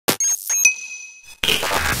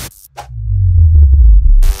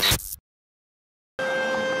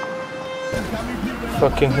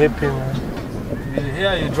Fucking hippie, man.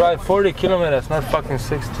 Yeah, you drive 40 kilometers, not fucking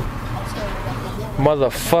 60.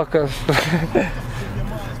 Motherfucker.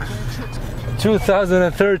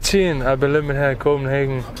 2013, I've been living here in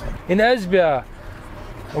Copenhagen. In Esbjerg,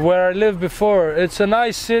 where I lived before, it's a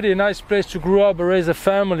nice city, a nice place to grow up and raise a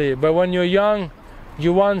family. But when you're young,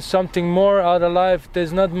 you want something more out of life.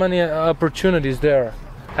 There's not many opportunities there.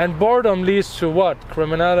 And boredom leads to what?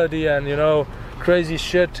 Criminality and, you know, crazy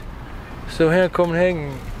shit. So here in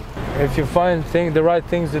Copenhagen, if you find the right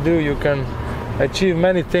things to do, you can achieve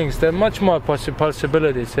many things. There are much more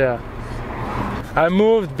possibilities here. I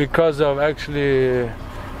moved because of actually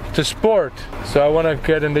to sport. So I want to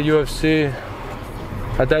get in the UFC.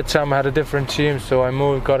 At that time I had a different team, so I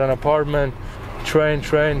moved, got an apartment,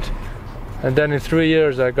 trained. And then in 3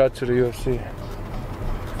 years I got to the UFC.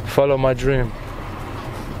 Follow my dream.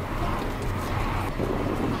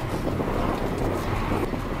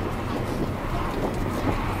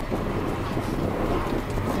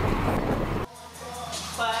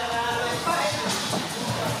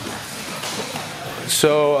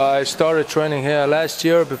 So I started training here last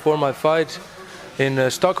year before my fight in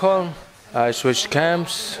Stockholm. I switched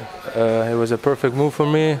camps. It was a perfect move for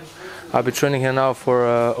me. I've been training here now for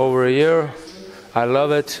over a year. I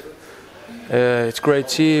love it. It's a great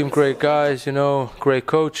team, great guys, you know, great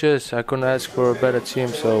coaches. I couldn't ask for a better team,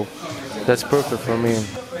 so that's perfect for me.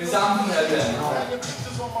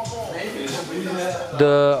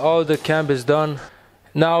 All the camp is done.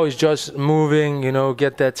 Now it's just moving, you know,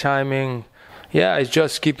 get that timing. Yeah, it's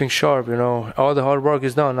just keeping sharp, you know. All the hard work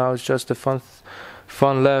is done. Now it's just the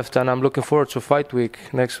fun left, and I'm looking forward to fight week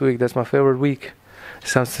next week. That's my favorite week.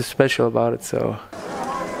 Something special about it, so.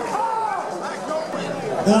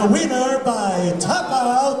 The winner by tap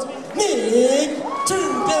out, Nick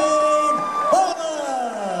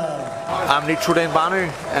I'm Nick Hein,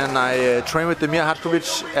 and I train with Damir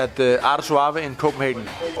Hadzovic at Arte Suave in Copenhagen.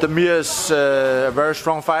 Damir is a very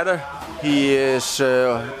strong fighter. He is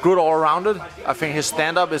good all-rounded. I think his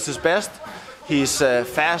stand-up is his best. He's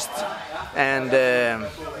fast, and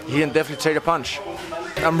he can definitely take a punch.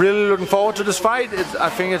 I'm really looking forward to this fight. I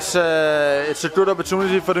think it's a good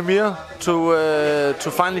opportunity for Damir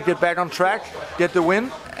to finally get back on track, get the win,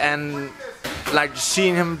 and like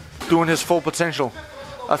seeing him doing his full potential.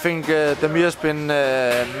 I think Damir's been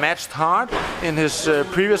matched hard in his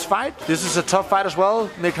previous fight. This is a tough fight as well.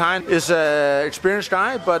 Nick Hein is an experienced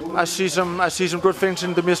guy, but I see some good things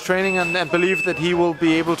in Damir's training, and believe that he will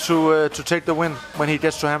be able to take the win when he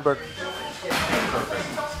gets to Hamburg.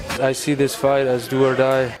 I see this fight as do or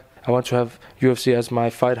die. I want to have UFC as my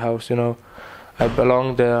fight house, you know. I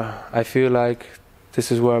belong there. I feel like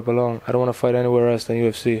this is where I belong. I don't want to fight anywhere else than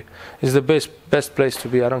UFC. It's the best place to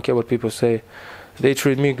be. I don't care what people say. They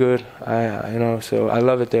treat me good, you know, so I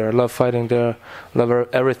love it there. I love fighting there. Love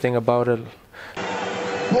everything about it.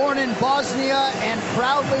 Born in Bosnia and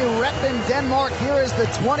proudly repping Denmark, here is the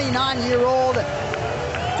 29-year-old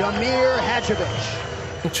Damir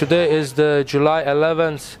Hadzovic. Today is the July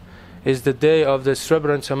 11th. Is the day of the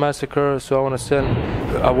Srebrenica massacre, so I want to send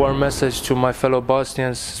a warm message to my fellow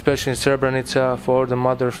Bosnians, especially in Srebrenica, for all the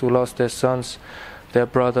mothers who lost their sons, their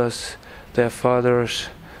brothers, their fathers,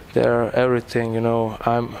 their everything, you know.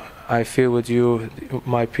 I feel with you,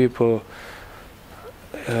 my people.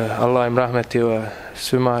 Allah im rahmetila,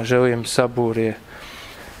 svima želim sabur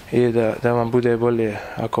i da vam bude bolje,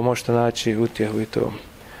 ako možete naći utjehu i to.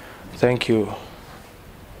 Thank you.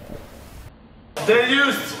 They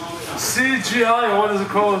used CGI, what is it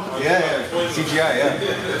called? Yeah, CGI,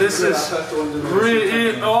 yeah. This is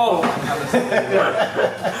real,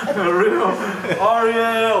 real,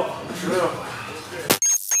 Ariel.